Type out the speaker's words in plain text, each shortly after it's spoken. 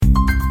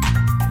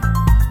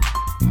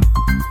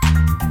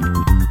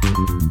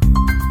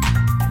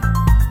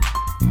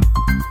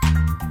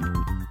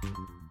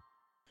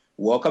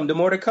Welcome to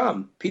More to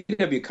Come,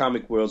 PW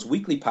Comic World's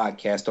weekly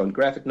podcast on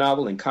graphic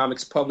novel and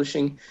comics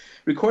publishing,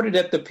 recorded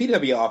at the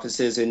PW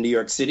offices in New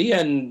York City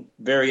and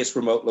various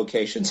remote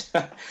locations.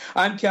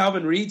 I'm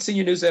Calvin Reed,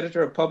 Senior News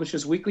Editor of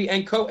Publishers Weekly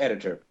and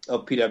co-editor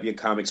of PW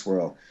Comics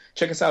World.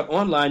 Check us out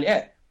online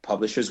at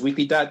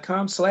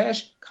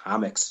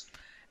publishersweekly.com/comics.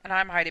 And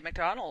I'm Heidi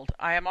McDonald.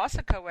 I am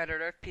also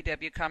co-editor of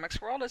PW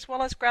Comics World, as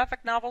well as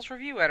graphic novels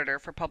review editor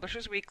for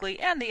Publishers Weekly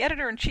and the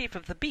editor-in-chief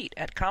of The Beat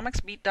at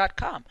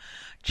comicsbeat.com.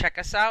 Check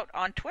us out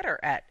on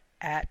Twitter at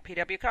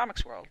PW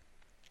Comics World.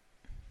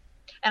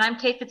 And I'm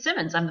Kate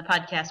Fitzsimmons. I'm the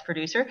podcast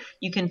producer.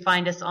 You can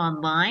find us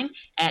online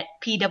at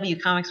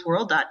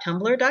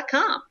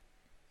pwcomicsworld.tumblr.com.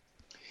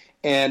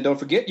 And don't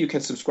forget, you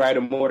can subscribe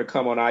to More to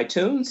Come on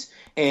iTunes.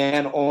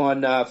 And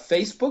on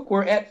Facebook,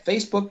 we're at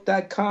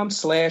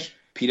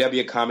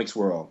facebook.com/PW Comics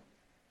World.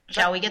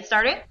 Shall we get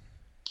started?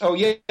 Oh,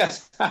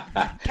 yes.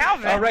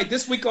 Calvin. All right,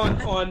 this week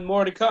on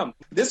More to Come.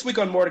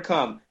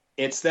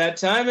 It's that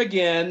time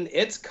again.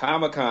 It's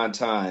Comic-Con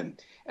time.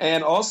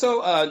 And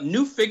also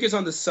new figures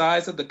on the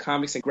size of the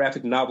comics and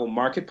graphic novel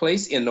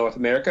marketplace in North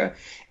America.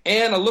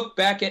 And a look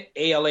back at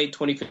ALA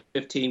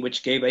 2015,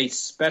 which gave a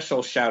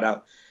special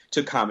shout-out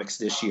to comics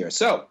this year.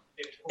 So,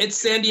 it's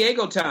San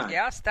Diego time.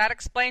 Yes, that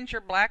explains your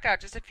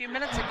blackout just a few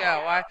minutes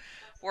ago.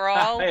 We're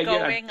all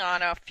going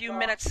on a few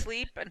minutes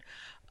sleep, and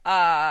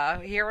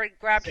here it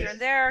grabs here and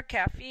there,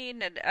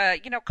 caffeine, and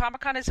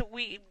Comic-Con is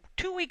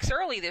 2 weeks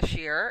early this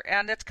year,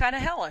 and it's kind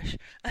of hellish.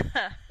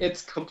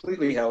 It's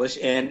completely hellish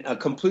and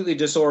completely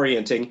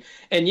disorienting.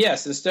 And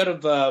yes, instead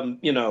of the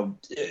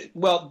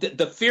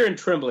fear and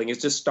trembling has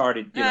just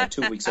started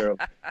 2 weeks early.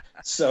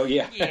 So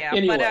yeah. Yeah,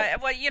 anyway.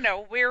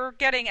 But we're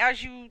getting,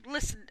 as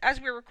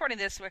we're recording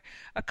this, we're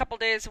a couple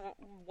days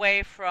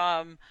away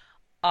from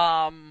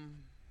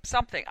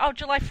something. Oh,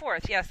 July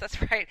 4th. Yes,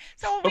 that's right.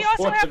 So we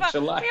also have a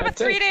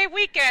 3-day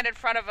weekend in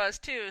front of us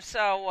too.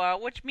 So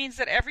which means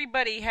that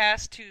everybody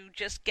has to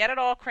just get it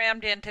all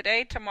crammed in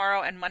today,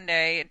 tomorrow, and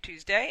Monday and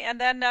Tuesday, and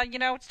then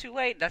it's too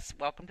late. That's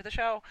welcome to the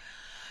show.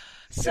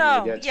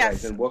 So yes,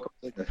 right. And welcome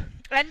to the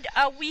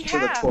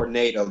the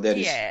tornado that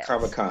is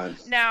Comic-Con.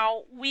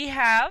 Now we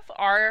have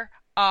our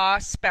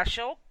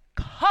special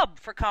hub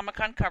for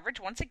Comic-Con coverage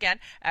once again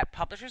at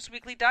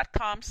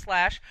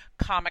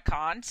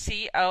publishersweekly.com/Comic-Con, COMICCON.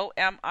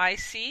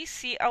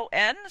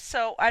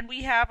 So, and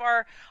we have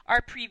our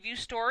preview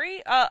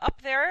story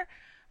up there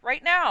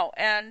right now.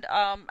 And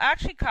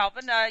actually,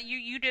 Calvin,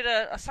 you did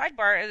a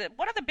sidebar.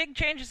 One of the big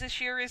changes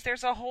this year is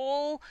there's a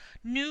whole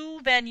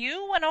new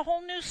venue and a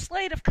whole new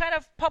slate of kind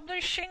of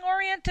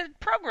publishing-oriented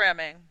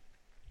programming.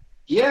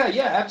 Yeah,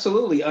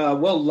 absolutely.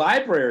 Well,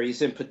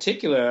 libraries in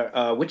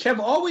particular, which have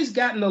always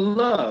gotten the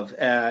love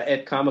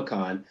at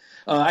Comic-Con.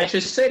 I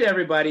should say to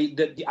everybody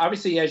that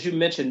obviously, as you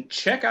mentioned,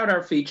 check out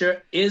our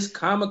feature, Is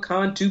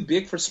Comic-Con Too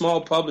Big for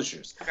Small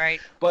Publishers? Right.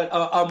 But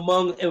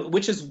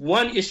which is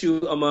one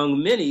issue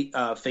among many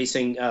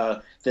facing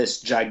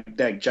this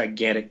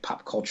gigantic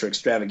pop culture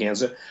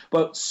extravaganza.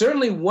 But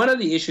certainly one of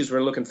the issues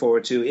we're looking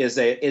forward to is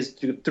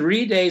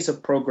 3 days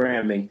of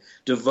programming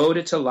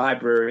devoted to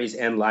libraries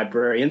and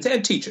librarians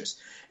and teachers.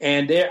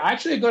 And they're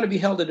actually going to be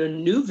held at a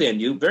new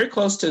venue very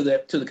close to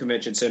the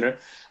convention center,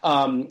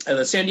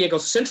 the San Diego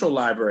Central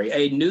Library,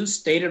 a new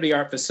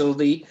state-of-the-art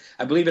facility.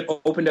 I believe it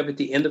opened up at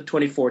the end of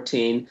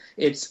 2014.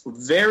 It's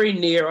very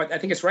near, I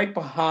think it's right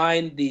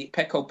behind the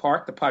Petco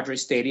Park, the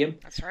Padres Stadium.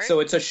 That's right. So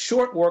it's a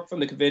short walk from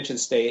the convention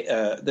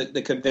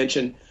the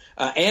convention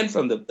and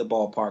from the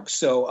ballpark.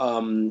 So,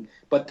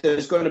 but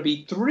there's going to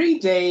be 3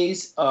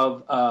 days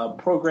of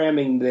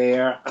programming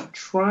there. I'm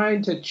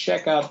trying to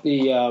check out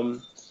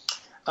the.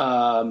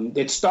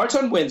 It starts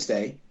on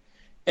Wednesday,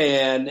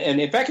 and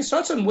in fact, it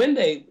starts on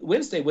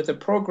Wednesday with a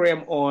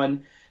program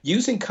on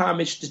using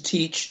comics to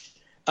teach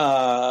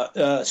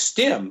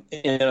STEM,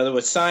 in other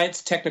words,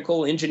 science,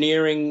 technical,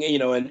 engineering,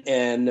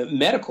 and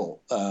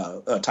medical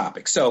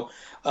topics. So,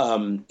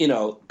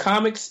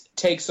 comics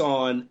takes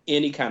on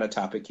any kind of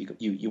topic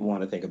you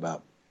want to think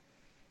about.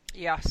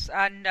 Yes,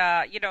 and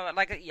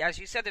like as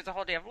you said, there's a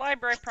whole day of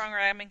library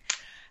programming.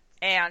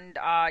 And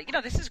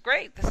this is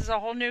great. This is a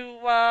whole new,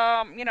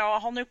 a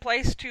whole new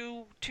place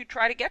to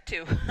try to get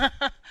to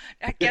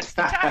against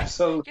the time.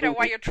 Absolutely.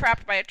 While you're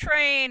trapped by a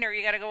train, or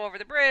you got to go over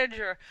the bridge,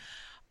 or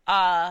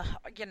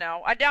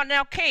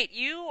Now, Kate,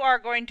 you are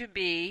going to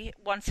be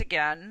once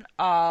again,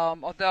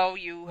 although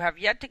you have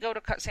yet to go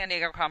to San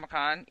Diego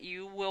Comic-Con,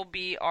 you will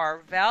be our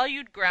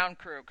valued ground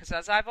crew. Because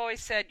as I've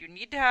always said, you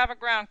need to have a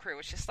ground crew.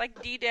 It's just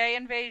like D-Day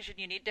invasion.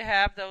 You need to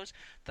have those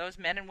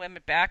men and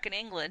women back in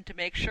England to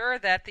make sure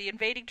that the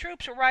invading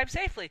troops arrive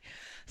safely.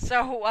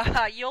 So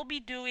you'll be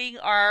doing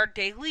our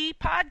daily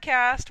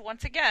podcast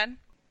once again.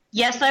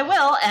 Yes, I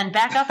will, and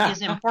backup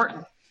is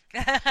important.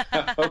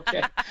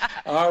 Okay,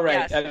 all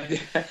right. Yes.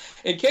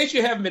 In case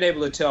you haven't been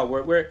able to tell,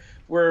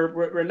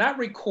 we're not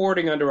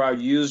recording under our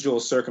usual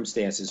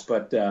circumstances,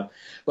 but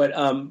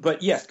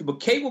yes, but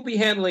Kate will be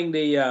handling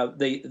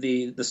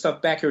the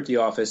stuff back here at the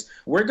office.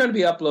 We're going to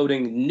be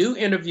uploading new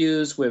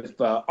interviews with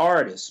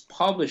artists,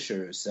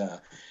 publishers,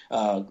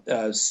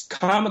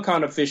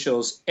 Comic-Con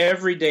officials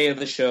every day of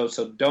the show.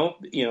 So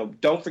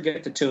don't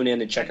forget to tune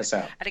in and check us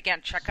out. And again,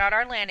 check out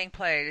our landing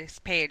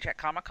page at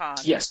Comic-Con.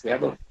 Yes, we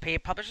have a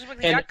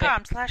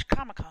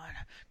publishersweekly.com/Comic-Con.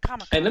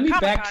 And let me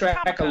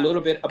backtrack a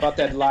little bit about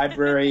that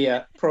library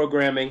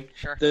programming.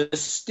 Sure. The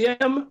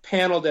STEM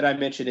panel that I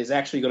mentioned is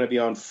actually going to be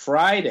on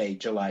Friday,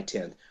 July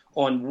 10th.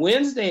 On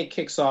Wednesday, it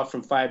kicks off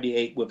from 5 to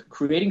 8 with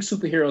creating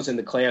superheroes in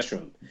the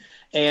classroom.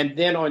 And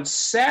then on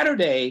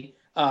Saturday,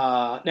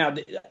 now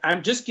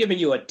I'm just giving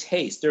you a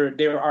taste.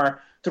 There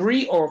are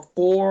 3 or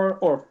 4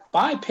 or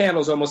 5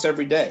 panels almost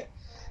every day.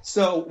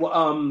 So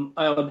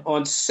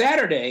on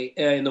Saturday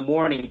in the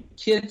morning,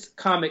 Kids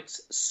Comics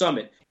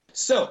Summit.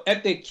 So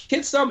at the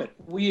Kids Summit,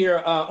 we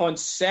are on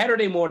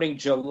Saturday morning,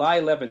 July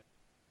 11th.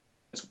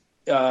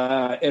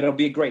 It'll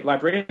be great.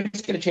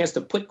 Librarians get a chance to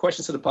put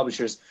questions to the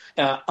publishers.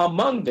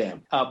 Among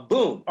them,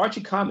 Boom,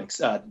 Archie Comics,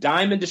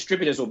 Diamond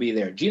Distributors will be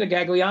there. Gina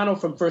Gagliano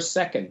from First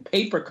Second,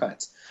 Paper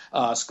Cuts,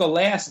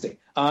 Scholastic,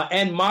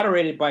 and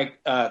moderated by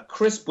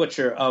Chris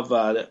Butcher of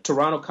the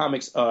Toronto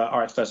Comics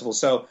Art Festival.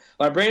 So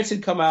librarians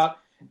can come out,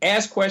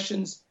 ask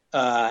questions,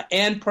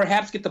 and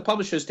perhaps get the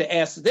publishers to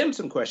ask them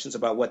some questions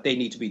about what they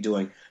need to be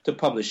doing to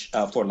publish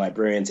for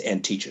librarians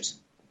and teachers.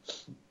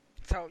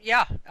 So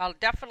yeah,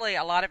 definitely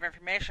a lot of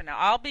information.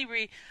 Now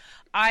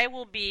I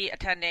will be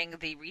attending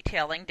the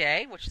Retailing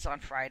Day, which is on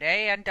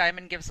Friday, and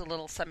Diamond gives a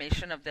little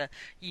summation of the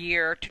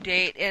year to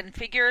date in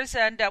figures,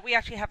 and we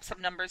actually have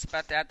some numbers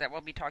about that we'll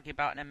be talking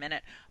about in a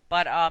minute.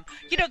 But,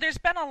 there's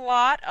been a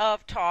lot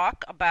of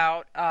talk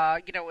about,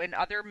 in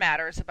other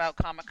matters about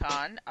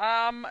Comic-Con,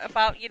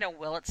 about,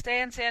 will it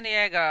stay in San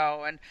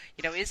Diego? And,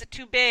 is it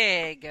too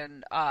big?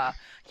 And, I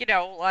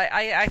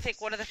think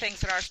one of the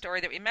things in our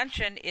story that we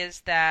mentioned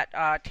is that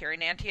Terry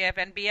Nantia of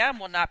NBM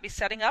will not be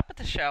setting up at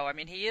the show. I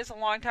mean, he is a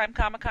longtime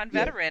Comic-Con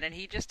veteran, and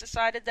he just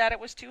decided that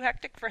it was too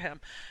hectic for him.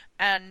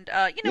 And,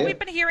 we've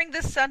been hearing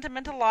this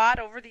sentiment a lot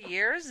over the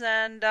years,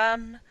 and...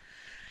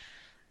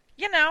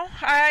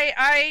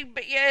 I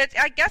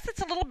guess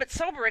it's a little bit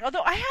sobering.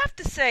 Although I have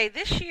to say,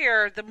 this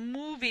year the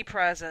movie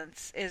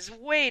presence is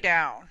way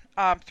down.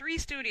 3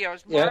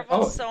 studios, Marvel,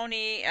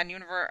 Sony, and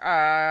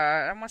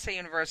I don't want to say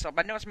Universal,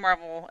 but I know it's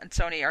Marvel and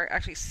Sony are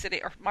actually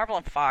sitting, or Marvel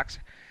and Fox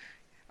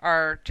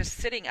are just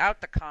sitting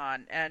out the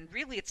con, and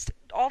really it's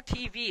all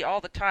TV all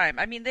the time.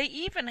 I mean, they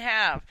even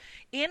have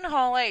in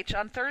Hall H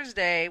on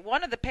Thursday,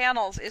 one of the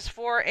panels is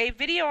for a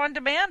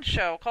video-on-demand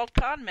show called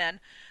Con Men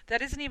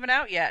that isn't even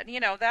out yet.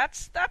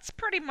 That's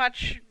pretty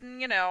much,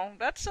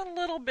 that's a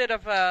little bit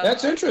of a...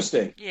 That's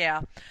interesting.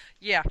 Yeah,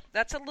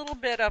 that's a little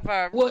bit of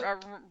a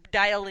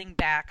dialing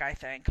back, I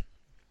think.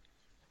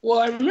 Well,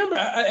 I remember,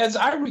 as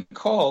I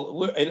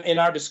recall, in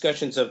our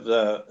discussions of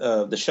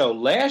the show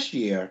last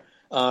year,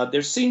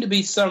 there seemed to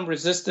be some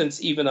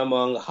resistance even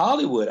among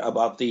Hollywood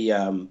about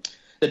the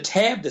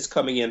tab that's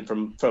coming in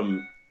from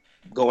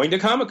going to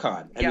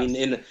Comic-Con. I mean,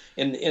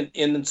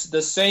 in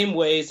the same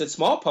ways that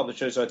small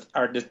publishers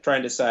are just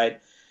trying to decide,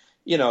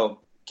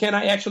 can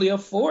I actually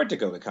afford to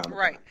go to Comic-Con?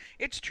 Right.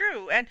 It's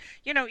true. And,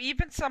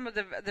 even some of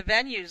the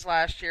venues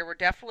last year were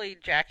definitely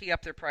jacking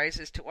up their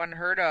prices to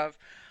unheard of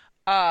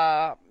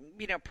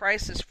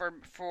prices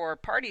for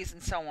parties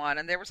and so on,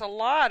 and there was a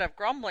lot of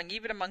grumbling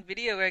even among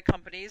video game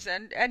companies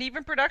and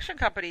even production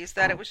companies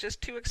that it was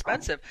just too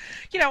expensive.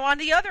 On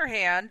the other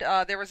hand,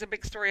 there was a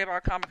big story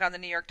about Comic-Con in the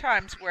New York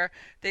Times where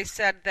they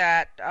said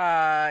that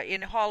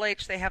in Hall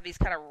H they have these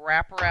kind of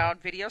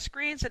wraparound video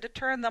screens, and to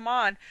turn them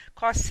on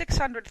costs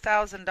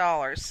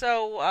 $600,000.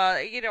 So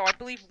I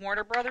believe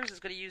Warner Brothers is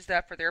going to use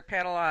that for their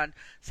panel on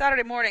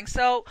Saturday morning.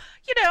 So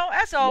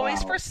as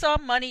always, for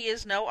some, money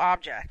is no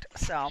object.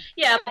 So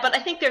yeah, but I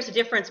think there's a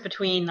difference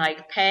between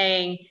like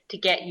paying to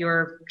get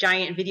your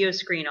giant video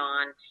screen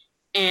on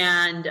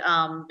and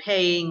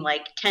paying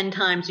like 10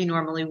 times you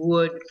normally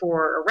would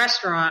for a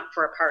restaurant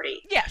for a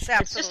party. Yes,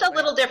 absolutely. It's just a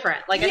little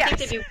different. Like I think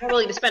they'd be more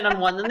willing to spend on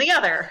one than the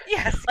other.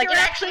 Yes, like it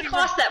actually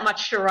costs that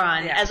much to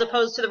run, as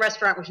opposed to the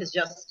restaurant, which is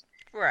just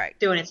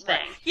doing its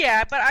thing.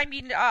 Yeah, but I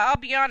mean, I'll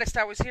be honest.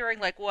 I was hearing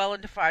like well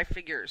into 5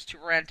 figures to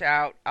rent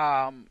out,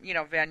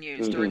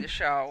 venues during the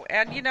show,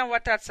 and you know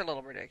what? That's a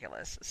little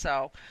ridiculous.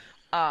 So.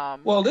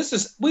 Well,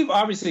 we've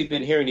obviously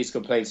been hearing these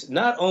complaints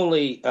not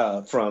only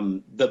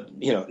from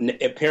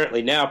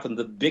apparently now from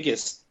the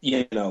biggest,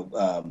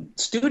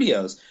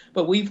 studios,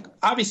 but we've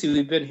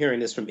been hearing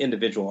this from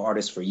individual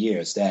artists for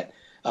years that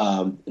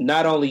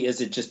not only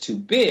is it just too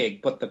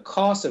big, but the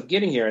cost of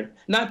getting here,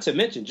 not to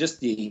mention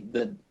just the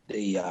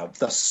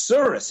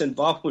service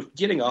involved with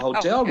getting a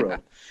hotel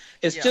room,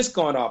 it's just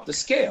gone off the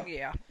scale.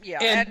 Yeah.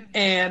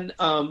 And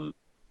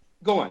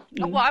go on.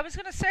 Mm-hmm. Well, I was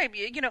going to say,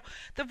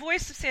 the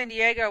Voice of San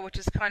Diego, which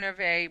is kind of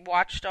a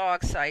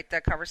watchdog site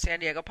that covers San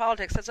Diego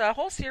politics, has a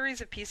whole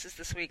series of pieces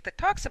this week that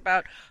talks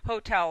about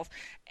hotels.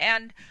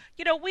 And,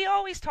 we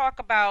always talk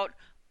about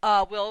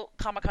will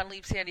Comic-Con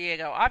leave San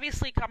Diego?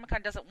 Obviously,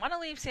 Comic-Con doesn't want to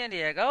leave San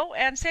Diego,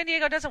 and San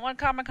Diego doesn't want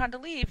Comic-Con to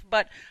leave,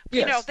 but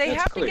they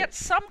have to get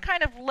some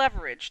kind of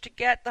leverage to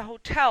get the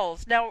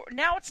hotels. Now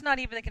it's not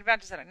even the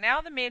convention center.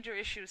 Now the major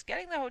issue is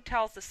getting the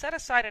hotels to set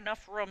aside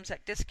enough rooms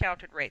at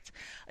discounted rates.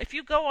 If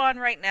you go on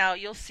right now,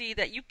 you'll see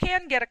that you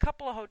can get a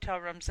couple of hotel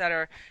rooms that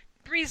are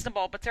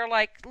reasonable, but they're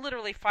like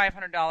literally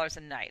 $500 a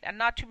night, and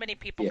not too many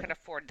people can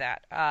afford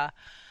that.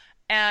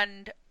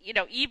 And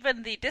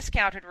even the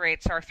discounted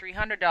rates are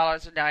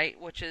 $300 a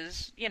night, which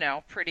is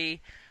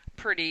pretty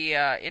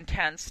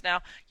intense.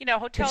 Now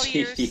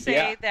hoteliers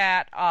say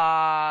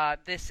that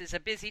this is a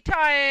busy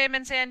time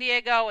in San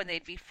Diego, and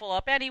they'd be full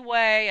up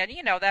anyway, and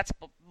that's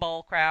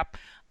bull crap.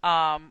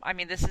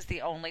 This is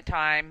the only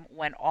time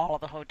when all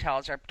of the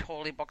hotels are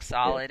totally booked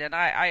solid, and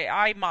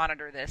I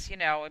monitor this. You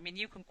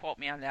can quote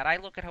me on that. I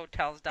look at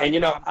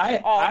hotels.com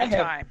all the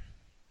time.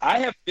 I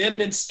have been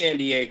in San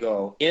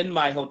Diego in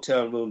my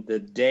hotel room the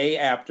day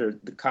after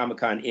the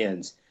Comic-Con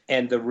ends,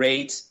 and the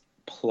rates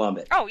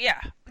plummet. Oh, yeah.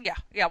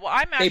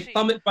 Well, they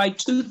plummet by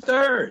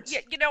 2/3.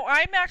 Yeah,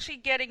 I'm actually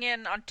getting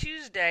in on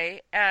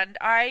Tuesday, and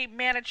I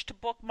managed to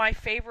book my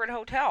favorite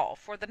hotel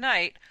for the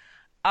night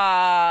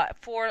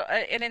for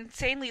an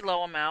insanely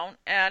low amount,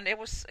 and it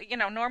was,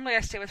 normally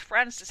I stay with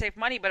friends to save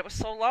money, but it was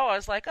so low, I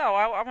was like,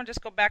 I want to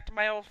just go back to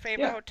my old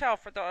favorite hotel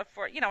for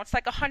it's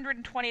like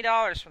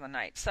 $120 for the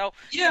night. So,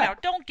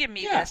 don't give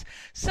me this.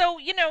 So,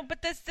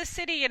 but the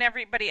city and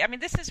everybody,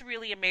 this is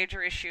really a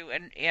major issue,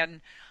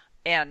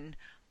 and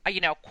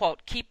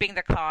quote, keeping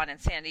the con in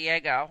San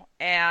Diego.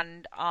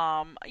 And,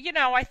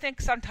 I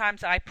think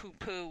sometimes I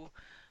poo-poo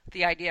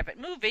the idea of it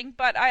moving,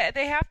 but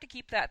they have to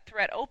keep that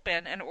threat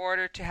open in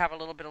order to have a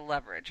little bit of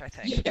leverage, I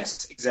think.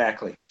 Yes,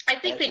 exactly. I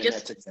think they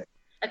just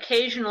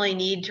occasionally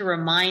need to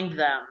remind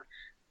them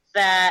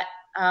that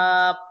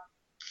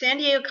San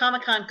Diego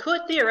Comic-Con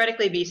could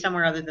theoretically be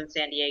somewhere other than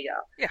San Diego.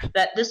 Yeah.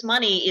 That this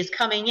money is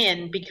coming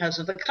in because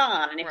of the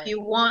con, and if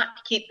you want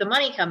to keep the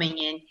money coming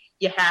in,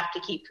 you have to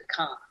keep the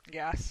con.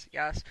 Yes.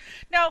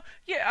 Now,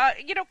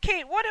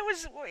 Kate,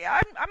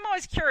 I'm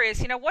always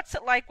curious, what's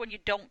it like when you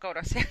don't go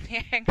to San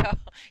Diego?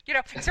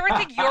 Is there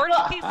anything you're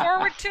looking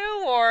forward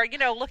to, or,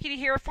 looking to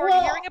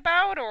hearing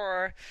about,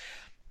 or?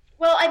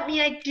 Well,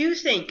 I do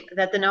think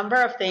that the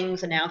number of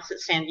things announced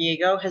at San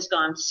Diego has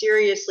gone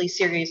seriously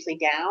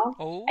down.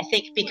 Oh. I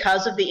think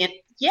because of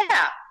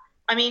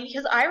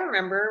because I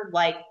remember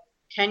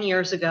 10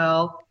 years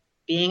ago,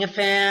 being a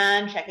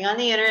fan, checking on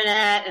the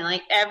internet,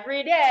 and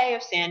every day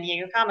of San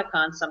Diego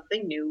Comic-Con,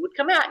 something new would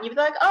come out. And you'd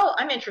be like, oh,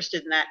 I'm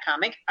interested in that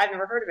comic. I've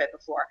never heard of it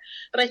before.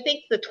 But I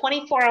think the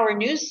 24-hour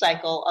news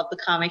cycle of the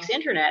comics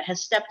internet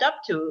has stepped up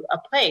to a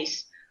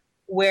place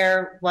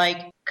where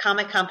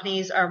comic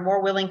companies are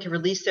more willing to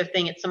release their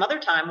thing at some other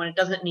time when it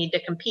doesn't need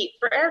to compete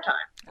for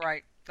airtime.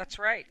 Right. That's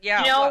right.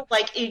 Yeah.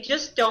 You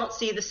just don't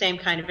see the same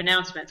kind of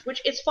announcements, which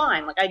is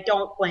fine. I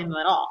don't blame them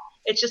at all.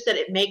 It's just that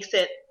it makes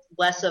it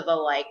less of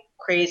a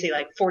crazy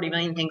 40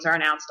 million things are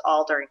announced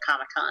all during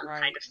Comic-Con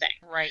kind of thing.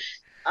 Right.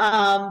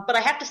 But I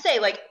have to say,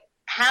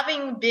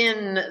 having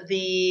been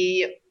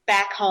the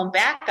back home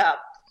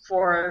backup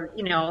for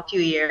a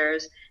few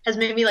years has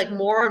made me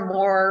more and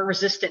more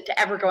resistant to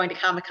ever going to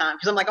Comic-Con,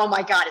 because I'm like, oh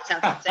my god, it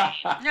sounds insane.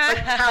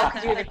 How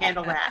could you even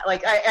handle that?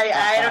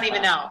 I don't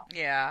even know.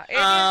 Yeah,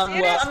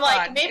 it is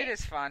fun. Maybe, it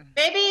is fun.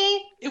 Maybe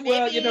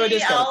it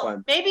is kind of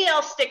fun. Maybe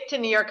I'll stick to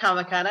New York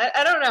Comic-Con.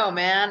 I don't know,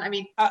 man.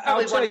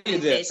 I'll tell you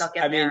this. I'll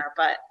get there,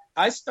 but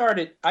I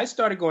started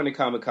going to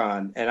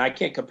Comic-Con, and I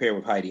can't compare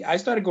with Heidi. I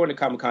started going to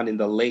Comic-Con in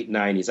the late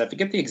 90s. I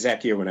forget the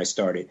exact year when I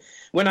started.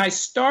 When I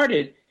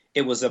started,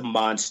 it was a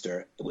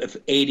monster with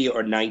 80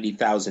 or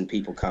 90,000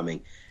 people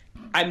coming.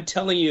 I'm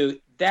telling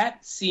you, it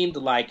seemed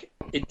like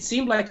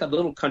a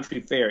little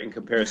country fair in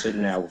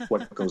comparison now with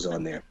what goes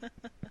on there.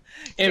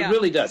 It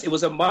really does. It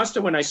was a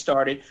monster when I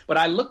started, but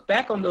I look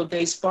back on those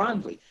days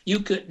fondly.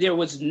 There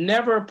was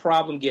never a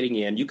problem getting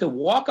in. You could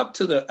walk up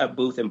to the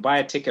booth and buy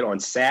a ticket on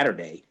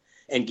Saturday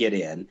and get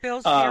in.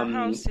 Bill's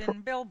House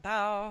in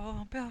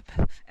Bilbao.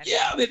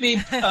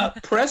 Yeah,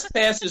 press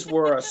passes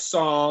were a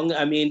song.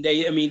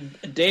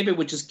 David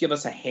would just give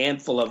us a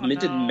handful of them.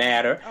 It didn't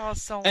matter. Oh,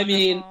 so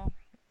wonderful.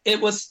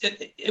 It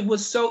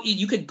was so easy.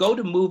 You could go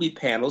to movie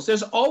panels.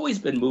 There's always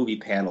been movie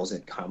panels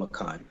at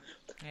Comic-Con.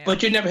 Yeah.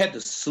 But you never had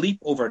to sleep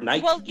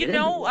overnight. Well,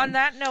 on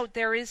that note,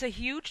 there is a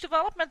huge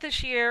development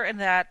this year in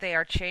that they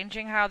are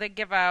changing how they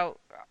give out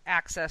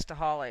access to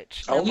Hall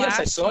H. Oh, yes,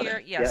 I saw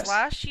that. Yes,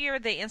 last year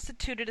they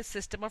instituted a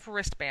system of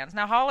wristbands.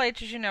 Now, Hall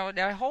H, as you know,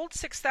 now holds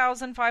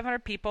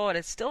 6,500 people, and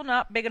it's still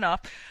not big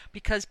enough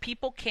because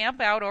people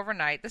camp out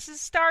overnight. This has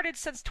started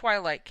since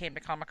Twilight came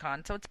to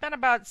Comic-Con, so it's been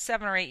about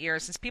 7 or 8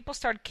 years since people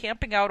started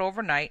camping out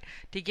overnight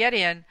to get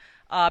in.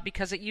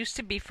 Because it used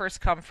to be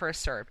first come,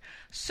 first served.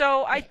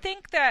 So I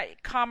think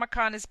that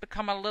Comic-Con has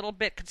become a little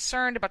bit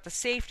concerned about the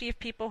safety of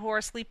people who are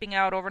sleeping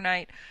out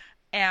overnight.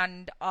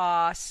 And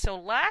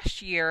so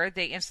last year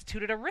they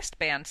instituted a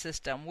wristband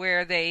system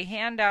where they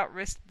hand out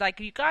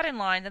you got in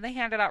line, then they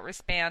handed out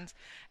wristbands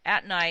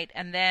at night,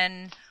 and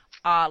then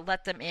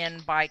let them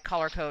in by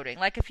color coding.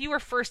 Like if you were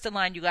first in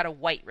line, you got a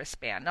white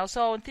wristband. Now,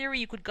 so in theory,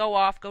 you could go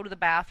off, go to the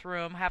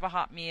bathroom, have a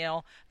hot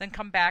meal, then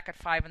come back at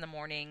 5 in the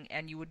morning,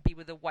 and you would be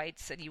with the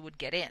whites, and you would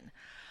get in.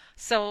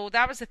 So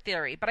that was the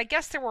theory, but I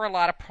guess there were a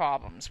lot of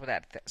problems with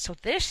that. So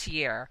this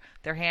year,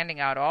 they're handing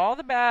out all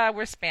the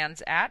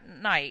wristbands at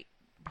night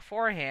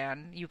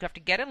beforehand. You have to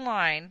get in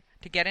line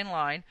to get in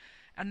line,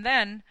 and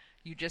then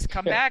you just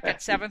come back at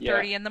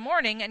 7:30 in the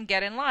morning and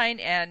get in line,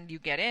 and you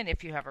get in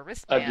if you have a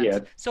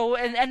wristband. So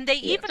and they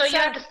even so said, you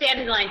have to stand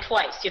in line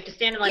twice. You have to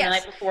stand in line the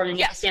night before, and then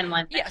you have to stand in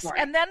line the next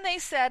morning. And then they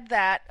said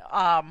that,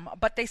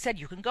 but they said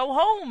you can go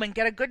home and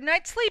get a good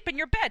night's sleep in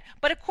your bed.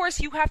 But of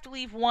course, you have to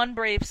leave one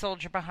brave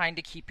soldier behind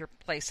to keep your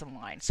place in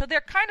line. So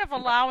they're kind of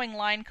allowing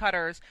line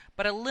cutters,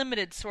 but a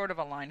limited sort of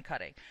a line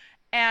cutting.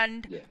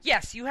 And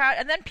yes, you had,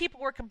 and then people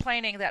were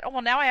complaining that, oh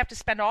well, now I have to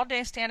spend all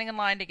day standing in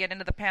line to get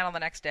into the panel the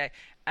next day,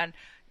 and.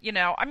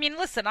 I mean,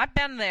 listen, I've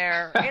been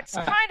there. It's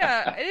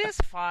it is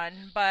fun,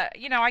 but,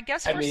 I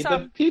guess for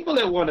some... the people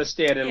that want to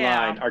stand in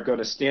line are going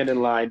to stand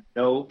in line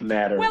no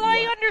matter what. Well,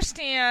 I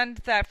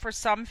understand that for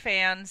some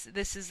fans,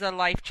 this is a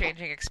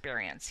life-changing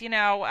experience, and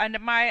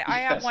I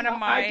have one of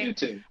my... I do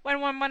too.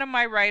 One of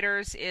my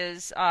writers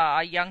is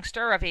a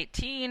youngster of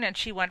 18, and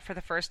she went for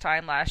the first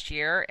time last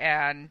year,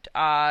 and,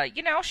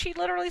 she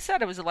literally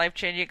said it was a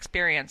life-changing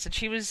experience, and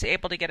she was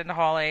able to get into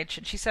Hall H,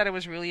 and she said it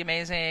was really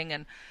amazing,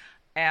 and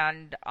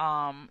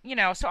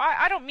so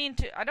I don't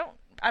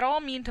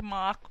mean to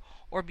mock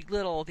or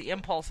belittle the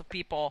impulse of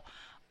people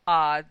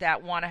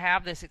that want to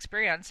have this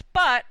experience,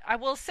 but I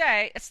will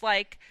say it's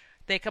like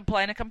they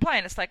complain and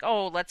complain. It's like,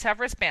 oh, let's have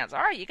wristbands.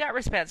 All right, you got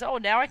wristbands. Oh,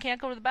 now I can't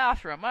go to the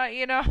bathroom.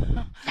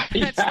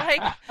 It's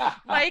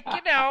like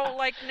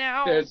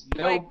now. There's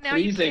no like now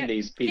pleasing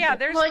these people. Yeah,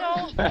 there's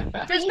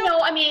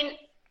I mean,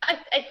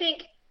 I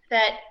think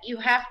that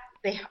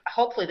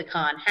hopefully the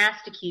con has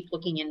to keep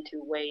looking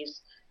into ways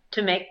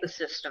to make the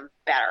system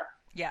better.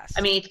 Yes.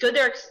 I mean, it's good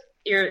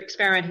you're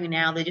experimenting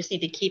now. They just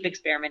need to keep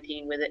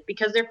experimenting with it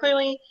because they're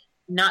clearly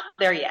not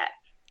there yet.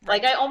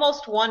 Right. Like, I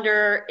almost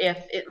wonder if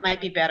it might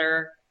be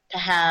better to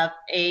have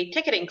a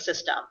ticketing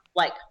system,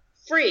 like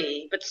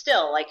free, but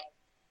still like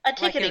a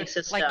ticketing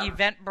system. Like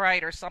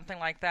Eventbrite or something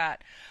like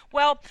that.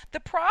 Well, the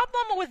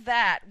problem with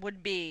that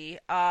would be,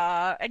 there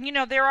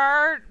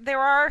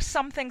are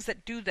some things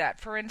that do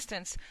that. For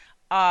instance,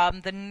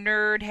 the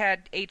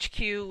Nerdhead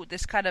HQ,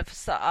 this kind of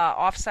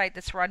offsite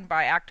that's run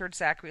by actor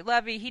Zachary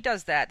Levi, he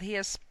does that. He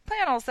has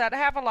panels that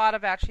have a lot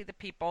of actually the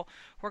people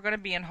who are going to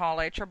be in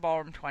Hall H or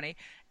Ballroom 20,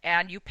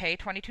 and you pay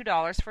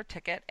 $22 for a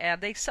ticket,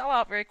 and they sell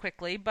out very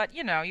quickly, but,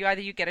 you either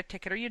you get a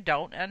ticket or you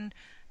don't, and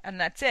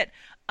that's it.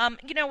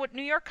 With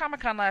New York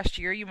Comic Con last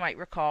year, you might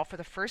recall, for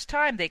the first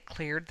time, they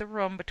cleared the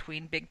room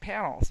between big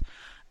panels.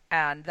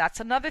 And that's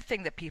another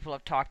thing that people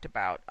have talked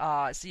about,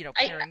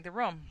 clearing the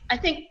room. I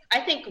think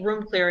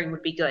room clearing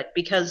would be good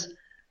because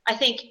I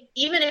think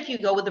even if you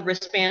go with the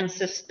wristband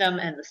system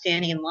and the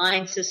standing in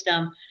line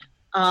system,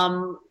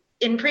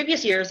 in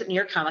previous years at New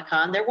York Comic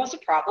Con, there was a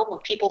problem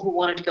with people who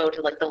wanted to go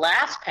to like the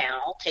last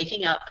panel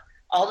taking up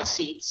all the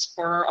seats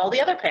for all the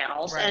other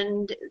panels. Right.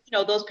 And,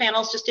 those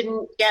panels just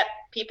didn't get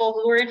people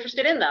who were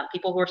interested in them,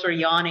 people who were sort of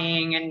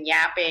yawning and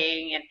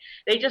yapping, and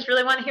they just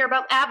really want to hear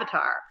about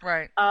Avatar.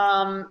 Right.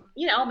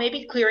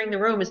 Maybe clearing the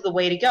room is the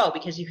way to go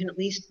because you can at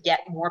least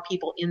get more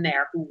people in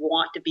there who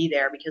want to be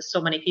there because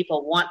so many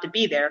people want to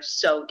be there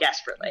so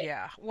desperately.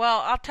 Yeah.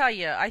 Well, I'll tell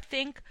you, I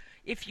think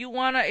if you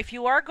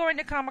are going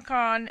to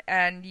Comic-Con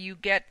and you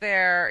get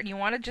there and you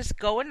want to just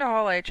go into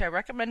Hall H, I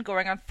recommend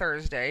going on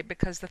Thursday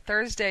because the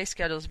Thursday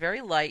schedule is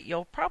very light.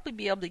 You'll probably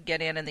be able to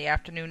get in the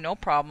afternoon, no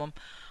problem.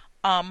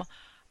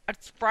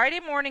 Friday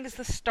morning is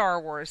the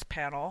Star Wars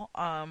panel.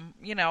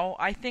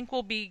 I think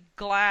we'll be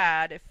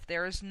glad if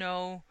there's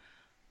no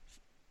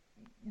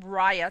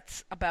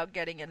riots about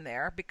getting in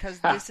there because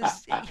this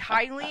is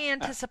highly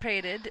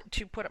anticipated,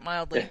 to put it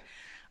mildly.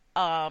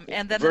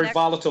 And then very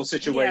volatile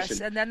situation. Yes,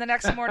 and then the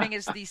next morning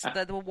is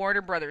the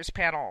Warner Brothers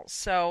panel.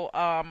 So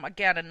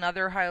again,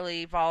 another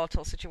highly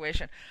volatile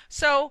situation.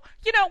 So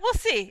we'll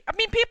see. I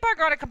mean, people are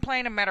going to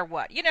complain no matter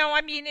what.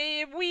 I'll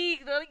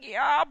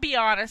be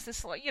honest.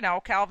 This,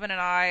 Calvin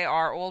and I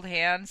are old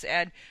hands,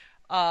 and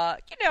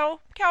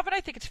Calvin,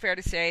 I think it's fair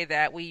to say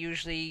that we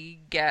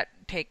usually get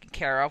taken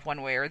care of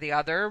one way or the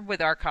other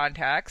with our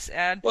contacts.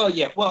 And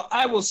well,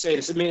 I will say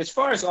this. I mean, as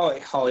far as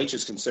Hall H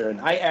is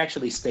concerned, I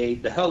actually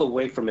stayed the hell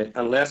away from it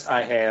unless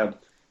I have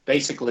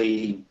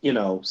basically,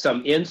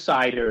 some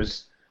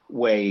insider's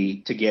way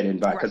to get in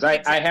by. Because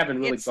I haven't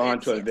really gone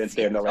to an event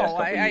there in the last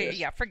couple of years.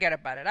 Yeah, forget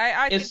about it.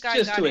 I it's think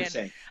just I got too in.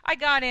 Insane. I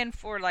got in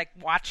for like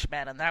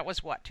Watchmen, and that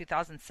was what,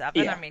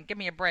 2007? Yeah. I mean, give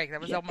me a break. That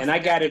was almost. And I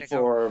got it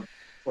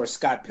for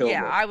Scott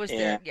Pilgrim. Yeah, I was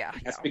there. Yeah,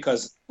 that's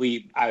because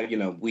we had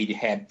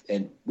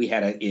an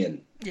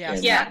in.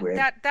 Yeah.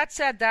 That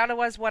said, that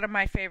was one of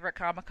my favorite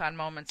Comic-Con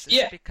moments.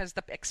 Because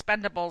the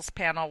Expendables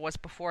panel was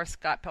before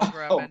Scott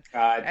Pilgrim,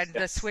 and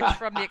the switch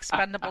from the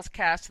Expendables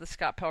cast to the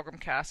Scott Pilgrim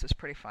cast was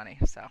pretty funny.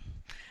 So,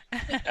 I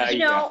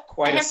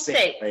have to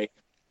say,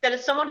 that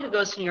as someone who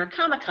goes to New York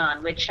Comic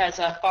Con, which has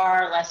a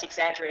far less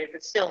exaggerated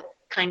but still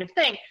kind of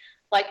thing,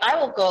 like I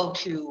will go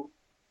to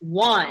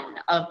one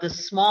of the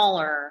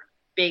smaller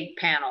big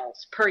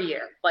panels per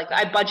year. Like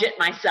I budget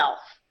myself.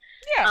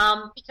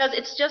 Yeah. Because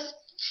it's just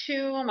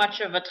too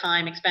much of a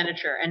time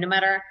expenditure. And no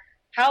matter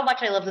how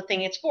much I love the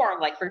thing it's for,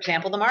 like for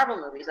example, the Marvel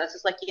movies, that's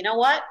just like, you know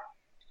what?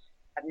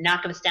 I'm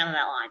not going to stand on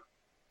that line.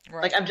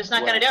 Right. Like I'm just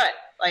not going to do it.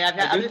 Like I've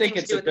got I other do think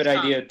things it's to do a at good this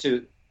time. idea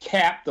to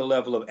cap the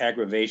level of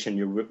aggravation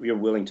you're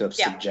willing to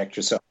subject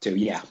yourself to.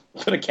 Yeah,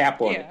 put a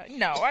cap on it.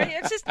 No,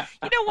 it's just,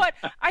 you know what?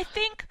 I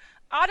think,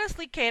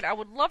 honestly, Kate, I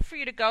would love for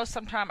you to go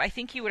sometime. I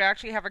think you would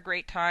actually have a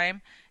great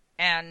time.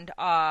 And,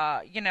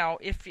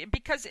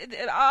 because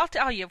I'll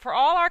tell you, for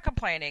all our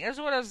complaining, this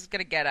is what I was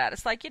going to get at.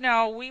 It's like,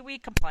 we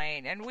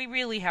complain, and we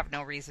really have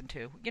no reason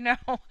to,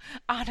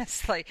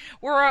 honestly.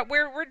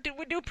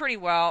 We do pretty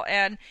well,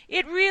 and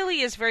it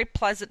really is very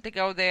pleasant to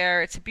go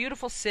there. It's a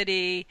beautiful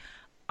city.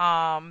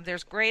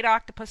 There's great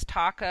octopus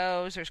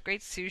tacos. There's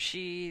great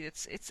sushi.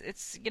 It's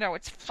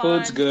it's fun.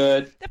 Food's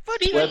good. The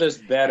food's weather's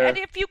better. And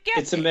if you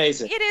it's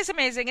amazing. It is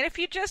amazing. And if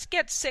you just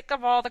get sick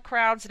of all the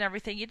crowds and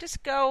everything, you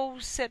just go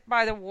sit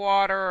by the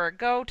water or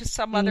go to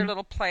some other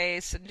little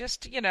place and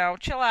just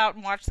chill out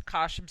and watch the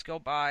costumes go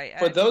by.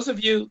 For those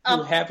of you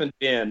who haven't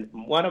been,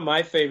 one of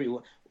my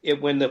favorite,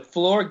 when the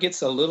floor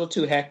gets a little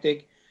too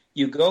hectic,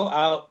 you go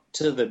out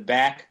to the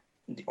back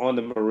on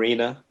the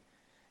marina.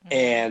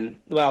 And,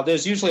 well,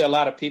 there's usually a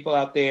lot of people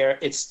out there.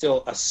 It's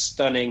still a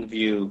stunning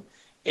view,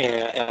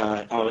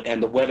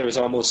 and the weather is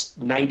almost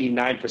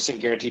 99%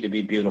 guaranteed to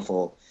be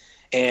beautiful.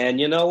 And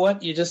you know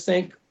what? You just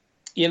think,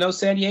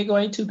 San Diego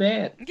ain't too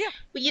bad. Yeah.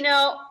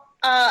 Well,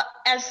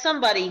 as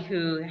somebody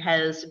who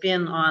has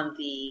been on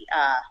the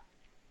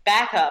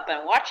backup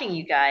and watching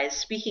you guys,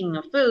 speaking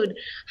of food,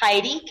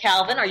 Heidi,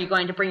 Calvin, are you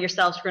going to bring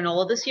yourselves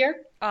granola this year?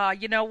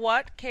 You know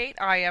what, Kate?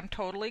 I am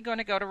totally going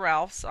to go to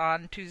Ralph's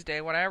on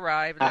Tuesday when I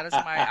arrive. That is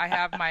I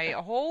have my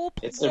whole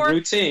It's a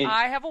routine.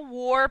 I have a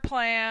war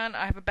plan.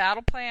 I have a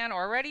battle plan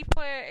already.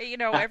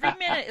 Every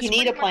minute is you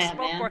need a pretty much plan,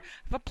 man. I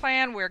have a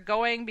plan. We're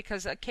going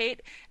because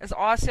Kate has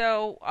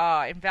also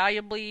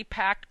invaluably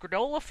packed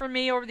granola for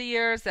me over the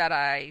years that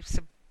I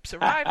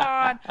survive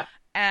on,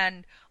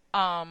 and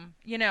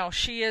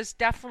she is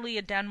definitely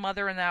a den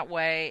mother in that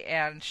way,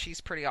 and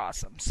she's pretty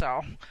awesome.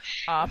 So,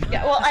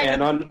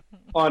 and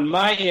on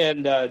my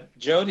end,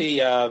 Jody,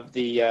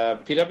 the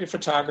PW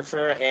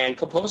photographer and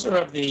composer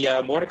of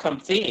the More to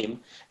Come theme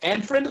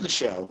and friend of the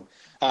show,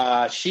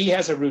 she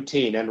has a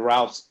routine, and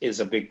Ralph's is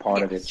a big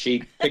part of it.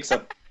 She picks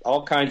up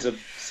all kinds of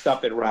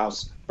stuff at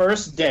Ralph's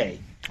first day.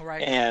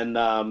 Right.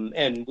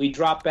 And we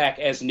drop back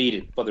as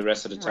needed for the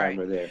rest of the time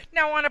we're there.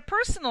 Now, on a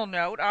personal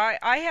note,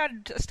 I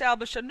had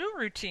established a new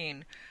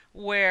routine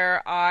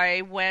where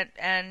I went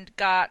and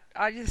got,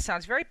 this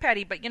sounds very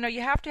petty, but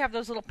you have to have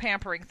those little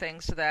pampering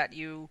things so that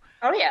you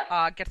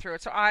get through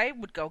it. So I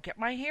would go get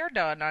my hair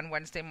done on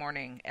Wednesday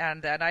morning,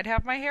 and then I'd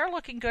have my hair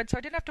looking good, so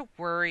I didn't have to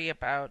worry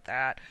about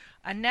that.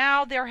 And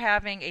now they're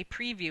having a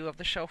preview of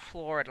the show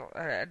floor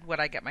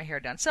when I get my hair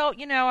done. So, I'm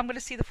going to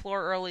see the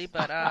floor early,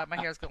 but my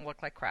hair's going to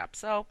look like crap.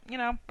 So,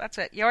 that's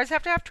it. You always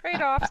have to have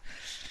trade-offs.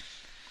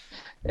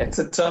 It's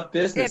a tough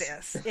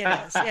business.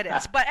 It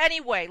is. But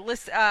anyway,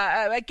 listen,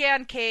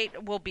 again, Kate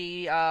will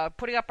be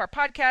putting up our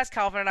podcast.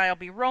 Calvin and I will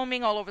be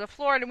roaming all over the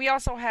floor. And we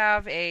also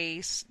have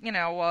a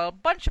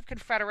bunch of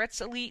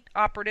Confederates, elite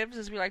operatives,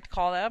 as we like to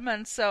call them.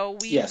 And so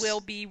we will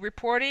be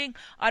reporting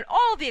on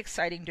all the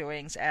exciting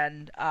doings.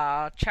 And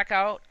check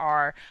out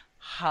our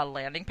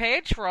landing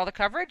page for all the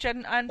coverage,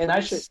 and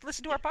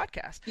listen to our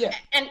podcast. Yeah,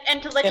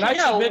 and to let you know. And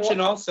I should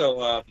mention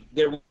also,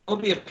 there will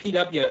be a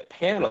PW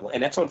panel,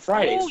 and that's on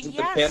Friday. Oh, the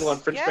panel on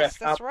French Craft.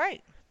 That's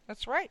right.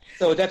 That's right.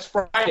 So that's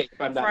Friday, if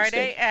I'm not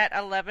mistaken. Friday at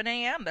 11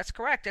 a.m. That's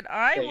correct. And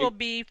I will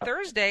be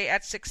Thursday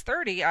at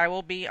 6:30. I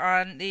will be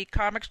on the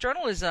comics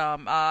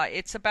journalism.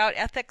 It's about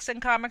ethics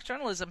in comics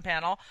journalism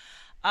panel.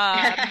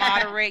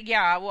 Moderate.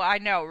 Yeah. Well, I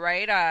know,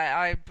 right?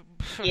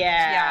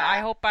 Yeah. I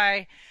hope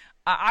I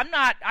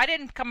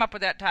didn't come up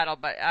with that title,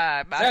 but... is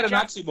that an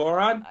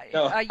oxymoron?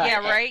 No. Yeah,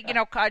 right.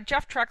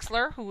 Jeff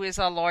Trexler, who is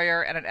a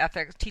lawyer and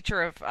an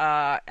teacher of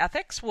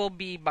ethics, will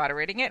be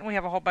moderating it, and we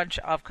have a whole bunch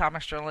of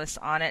comics journalists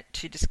on it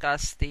to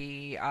discuss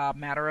the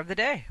matter of the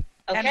day.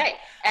 Okay,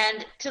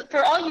 and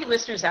for all you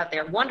listeners out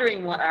there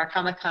wondering what our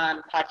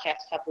Comic-Con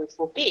podcast coverage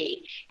will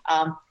be,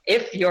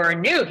 if you're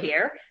new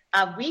here,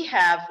 we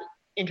have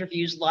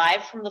interviews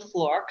live from the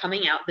floor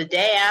coming out the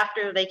day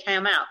after they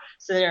come out.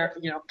 So they're,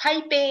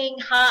 piping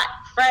hot,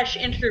 fresh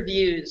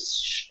interviews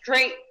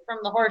straight from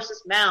the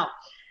horse's mouth.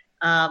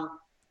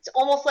 It's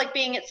almost like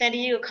being at San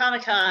Diego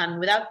Comic-Con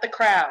without the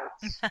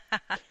crowds.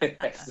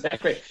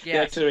 Exactly.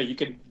 Yes. Yeah, you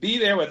can be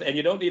there and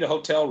you don't need a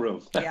hotel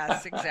room.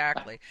 Yes,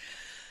 exactly.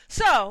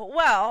 So,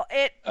 well,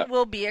 it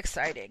will be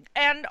exciting.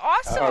 And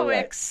also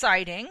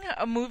exciting,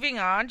 moving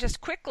on,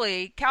 just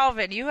quickly,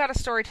 Calvin, you had a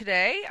story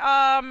today.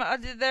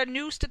 The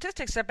new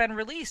statistics have been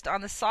released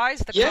on the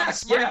size of the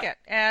comics market.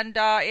 And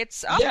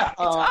it's up. It's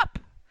up.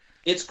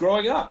 It's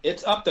growing up.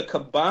 It's up. The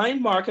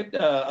combined market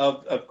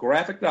of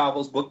graphic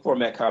novels, book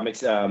format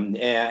comics,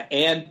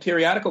 and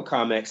periodical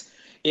comics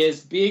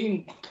is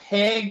being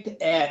pegged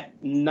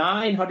at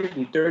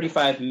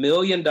 $935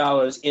 million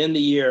in the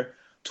year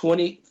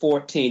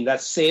 2014.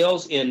 That's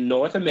sales in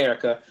North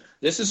America.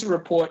 This is a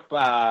report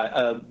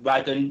by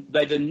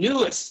the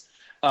newest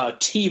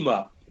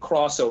team-up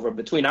crossover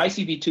between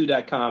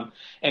ICV2.com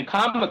and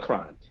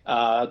Comicron,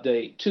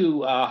 the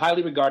two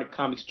highly regarded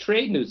comics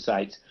trade news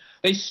sites.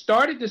 They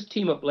started this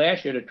team-up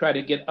last year to try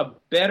to get a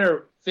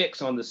better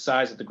fix on the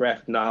size of the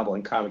graphic novel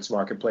and comics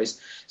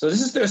marketplace. So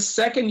this is their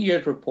second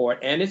year's report,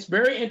 and it's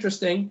very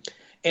interesting.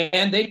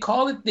 And they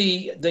call it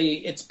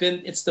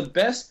it's the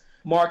best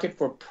market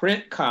for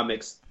print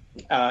comics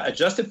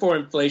adjusted for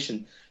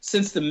inflation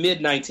since the mid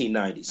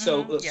 1990s.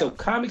 So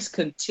comics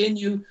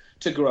continue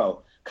to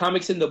grow.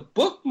 Comics in the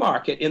book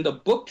market, in the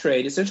book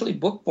trade, essentially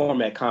book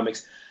format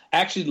comics,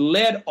 actually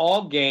led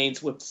all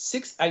gains with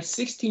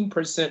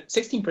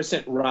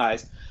 16%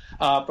 rise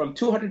from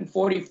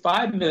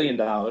 $245 million,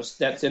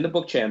 that's in the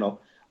book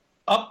channel,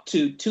 up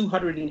to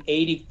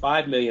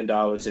 $285 million in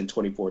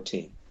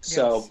 2014. Yes.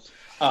 So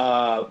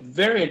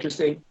very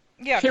interesting.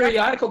 Yeah,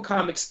 periodical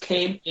comics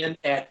came in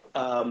at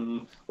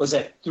was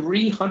at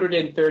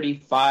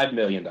 $335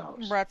 million.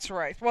 That's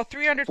right. Well,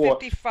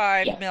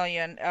 $355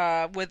 million,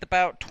 with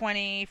about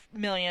 $20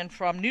 million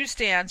from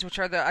newsstands, which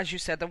are as you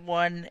said, the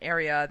one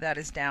area that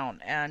is down.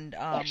 And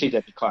actually,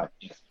 that declined.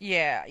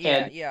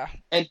 Yeah.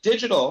 And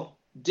digital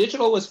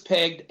was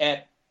pegged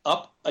at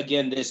up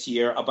again this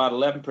year, about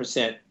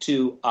 11%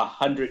 to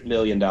 $100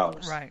 million.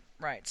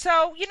 Right.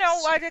 So,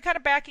 kind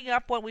of backing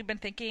up what we've been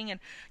thinking, and,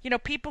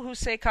 people who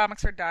say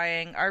comics are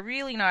dying are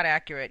really not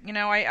accurate.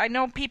 I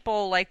know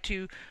people like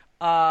to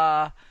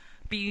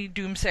be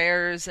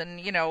doomsayers and,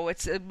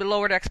 it's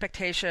lowered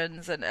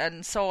expectations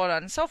and so on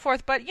and so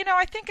forth. But,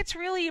 I think it's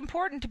really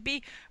important to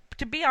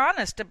be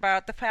honest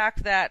about the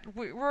fact that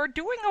we're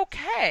doing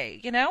okay.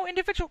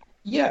 Individual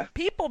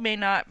people may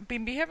not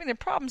be having their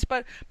problems,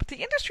 but the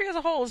industry as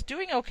a whole is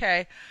doing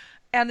okay.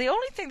 And the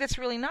only thing that's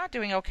really not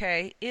doing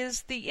okay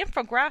is the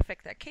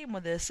infographic that came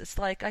with this. It's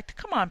like,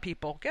 come on,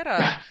 people, get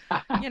a,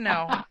 I mean,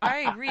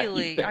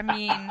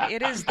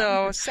 it is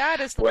the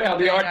saddest. Well,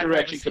 the art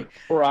direction could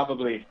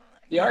probably.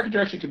 The art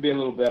direction could be a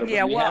little better,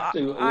 but we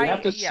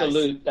have to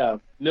salute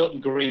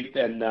Milton Grief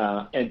and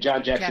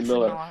John Jackson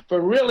Miller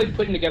for really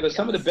putting together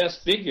some of the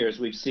best figures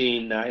we've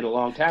seen in a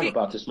long time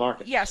about this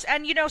market. Yes,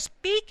 and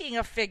speaking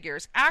of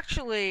figures,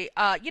 actually,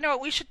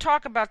 we should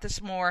talk about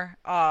this more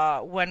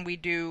when we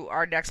do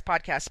our next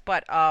podcast.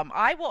 But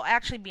I will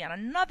actually be on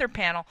another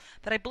panel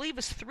that I believe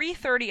is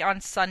 3:30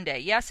 on Sunday.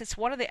 Yes, it's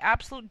one of the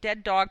absolute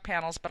dead dog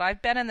panels, but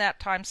I've been in that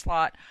time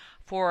slot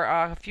for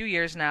a few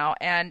years now,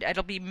 and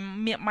it'll be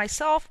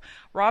myself,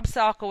 Rob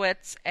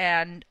Salkowitz,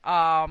 and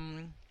now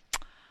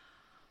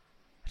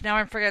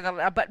I'm forgetting,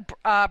 but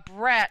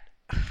Brett,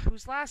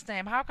 whose last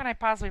name, how can I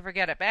possibly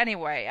forget it? But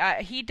anyway,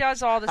 he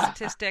does all the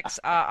statistics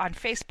on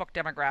Facebook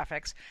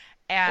demographics.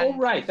 And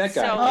right, that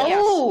guy.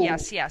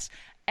 Yes.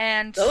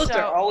 And those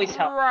are always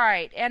helpful.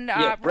 Right. And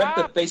Brett,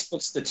 Rob, the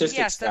Facebook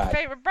statistics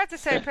guy. Brett, the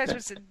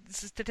Facebook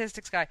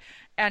statistics guy.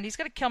 And he's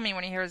going to kill me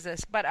when he hears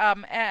this. But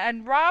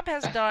and Rob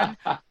has done,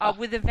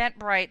 with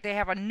Eventbrite, they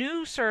have a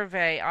new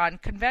survey on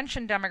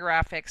convention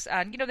demographics.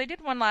 And, they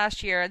did one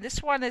last year. And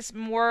this one is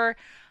more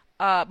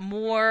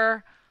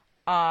in-depth.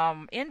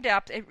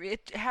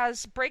 It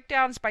has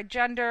breakdowns by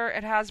gender.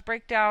 It has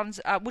breakdowns,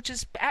 which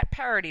is at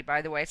parity,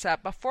 by the way. It's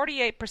up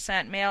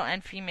 48% male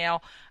and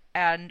female.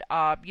 And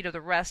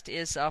the rest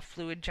is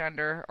fluid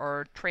gender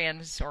or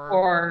trans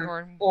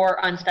or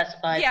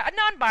unspecified. Yeah,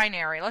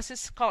 non-binary. Let's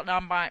just call it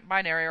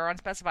non-binary or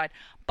unspecified.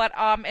 But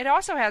it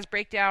also has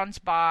breakdowns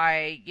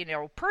by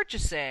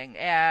purchasing,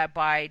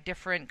 by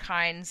different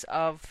kinds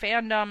of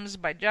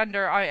fandoms, by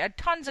gender.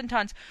 Tons and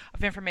tons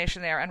of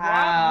information there. And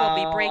Rob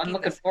will be breaking. I'm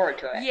looking forward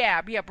to it.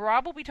 Yeah.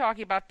 Rob will be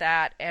talking about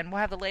that, and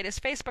we'll have the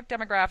latest Facebook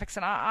demographics.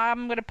 And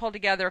I'm going to pull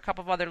together a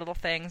couple of other little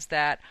things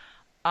that.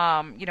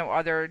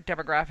 Other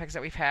demographics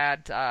that we've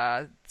had.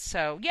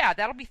 So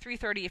that'll be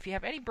 3:30. If you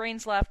have any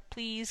brains left,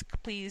 please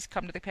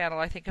come to the panel.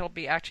 I think it'll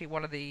be actually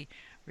one of the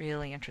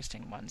really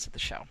interesting ones of the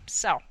show.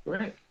 So.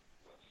 Great.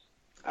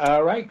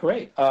 All right,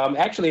 great.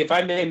 Actually, if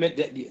I may,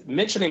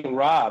 mentioning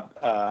Rob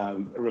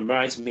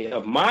reminds me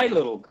of my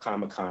little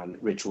Comic-Con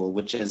ritual,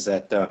 which is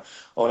that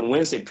on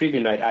Wednesday preview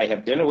night, I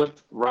have dinner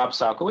with Rob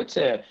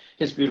Salkowitz,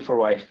 his beautiful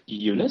wife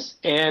Eunice,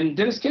 and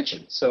Dennis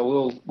Kitchen.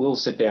 So we'll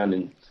sit down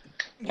and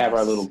have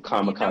our little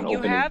Comic-Con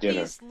opening dinner. You have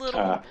these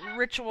little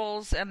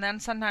rituals, and then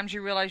sometimes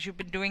you realize you've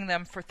been doing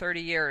them for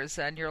 30 years,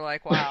 and you're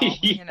like, wow,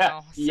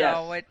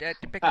 So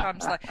it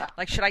becomes like,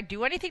 should I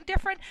do anything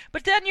different?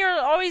 But then you're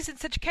always in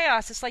such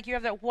chaos. It's like you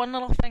have that one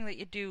little thing that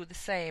you do the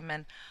same,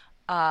 and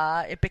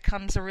it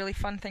becomes a really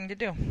fun thing to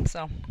do.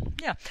 So,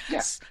 yeah.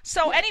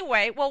 So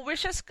anyway, well,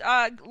 wish us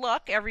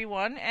luck,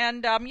 everyone,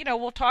 and,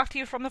 we'll talk to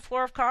you from the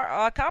floor of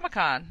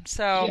Comic-Con.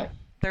 So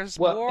there's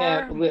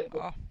more...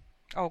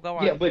 Oh, go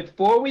on. Yeah, but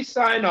before we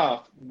sign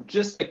off,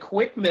 just a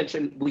quick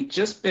mention. We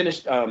just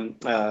finished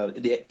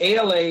the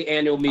ALA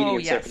annual meeting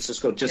in San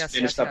Francisco,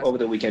 finished up over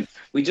the weekend.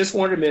 We just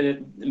wanted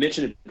to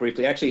mention it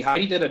briefly. Actually,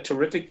 Heidi did a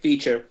terrific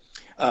feature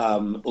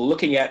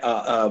looking at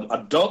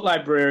adult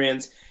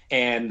librarians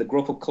and the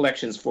growth of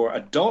collections for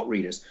adult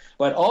readers.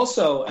 But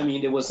also, I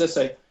mean,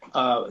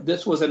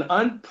 this was an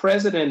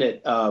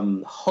unprecedented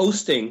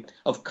hosting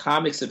of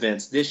comics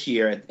events this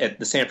year at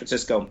the San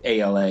Francisco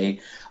ALA,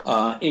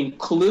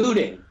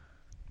 including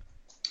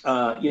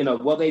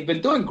they've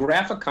been doing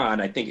Graphicon,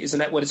 I think. Isn't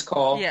that what it's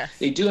called? Yes.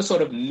 They do a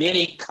sort of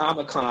mini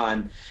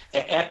Comic-Con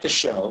at the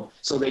show.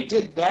 So they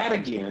did that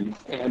again.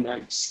 And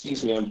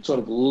excuse me, I'm sort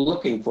of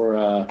looking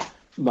for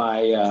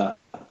my,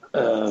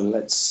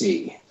 let's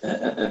see.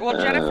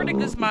 Well, Jennifer de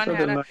Guzman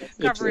had a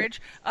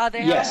coverage.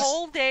 They had a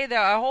whole day,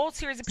 a whole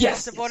series of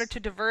panels devoted to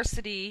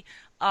diversity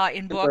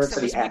in books.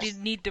 We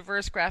didn't need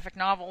diverse graphic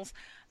novels.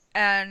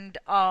 And,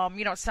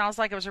 it sounds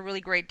like it was a really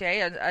great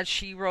day.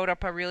 She wrote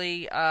up a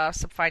really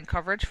some fine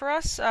coverage for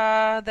us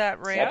that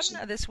ran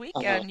this week.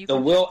 And you the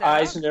Will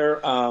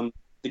Eisner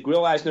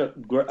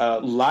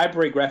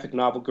library graphic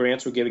novel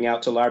grants were giving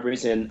out to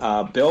libraries in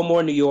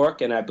Belmore, New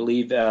York, and I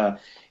believe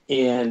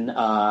in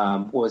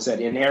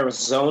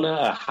Arizona,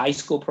 a high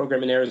school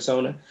program in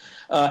Arizona.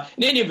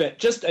 In any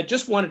event, I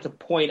just wanted to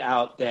point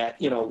out that,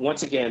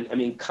 once again, I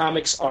mean,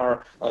 comics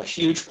are a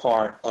huge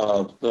part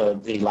of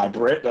the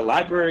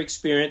library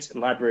experience, and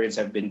librarians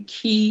have been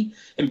key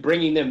in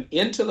bringing them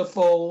into the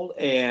fold,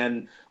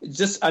 and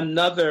just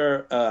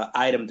another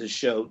item to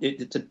show,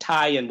 to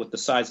tie in with the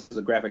size of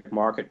the graphic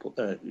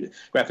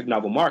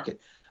novel market,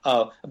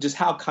 of just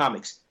how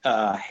comics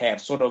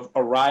have sort of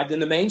arrived in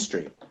the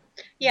mainstream.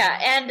 Yeah,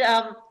 and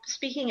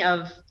speaking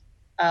of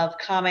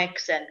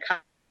comics and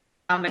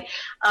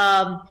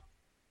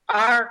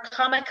our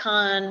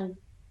Comic-Con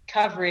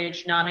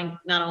coverage, not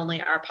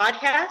only our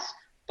podcast,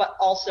 but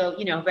also,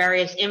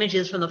 various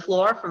images from the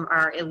floor from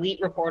our elite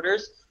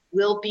reporters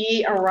will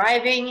be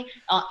arriving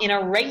in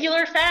a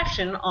regular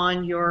fashion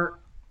on your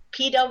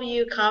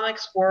PW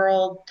Comics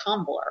World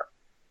Tumblr.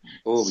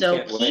 Ooh,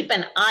 so keep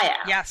an eye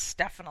out. Yes,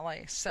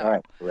 definitely. So. All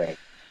right.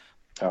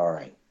 All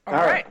right. All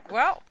right.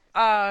 Well,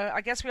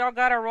 I guess we all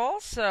got our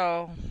rolls,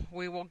 so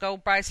we will go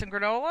buy some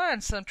granola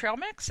and some trail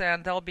mix,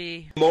 and there'll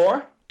be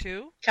more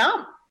to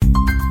come.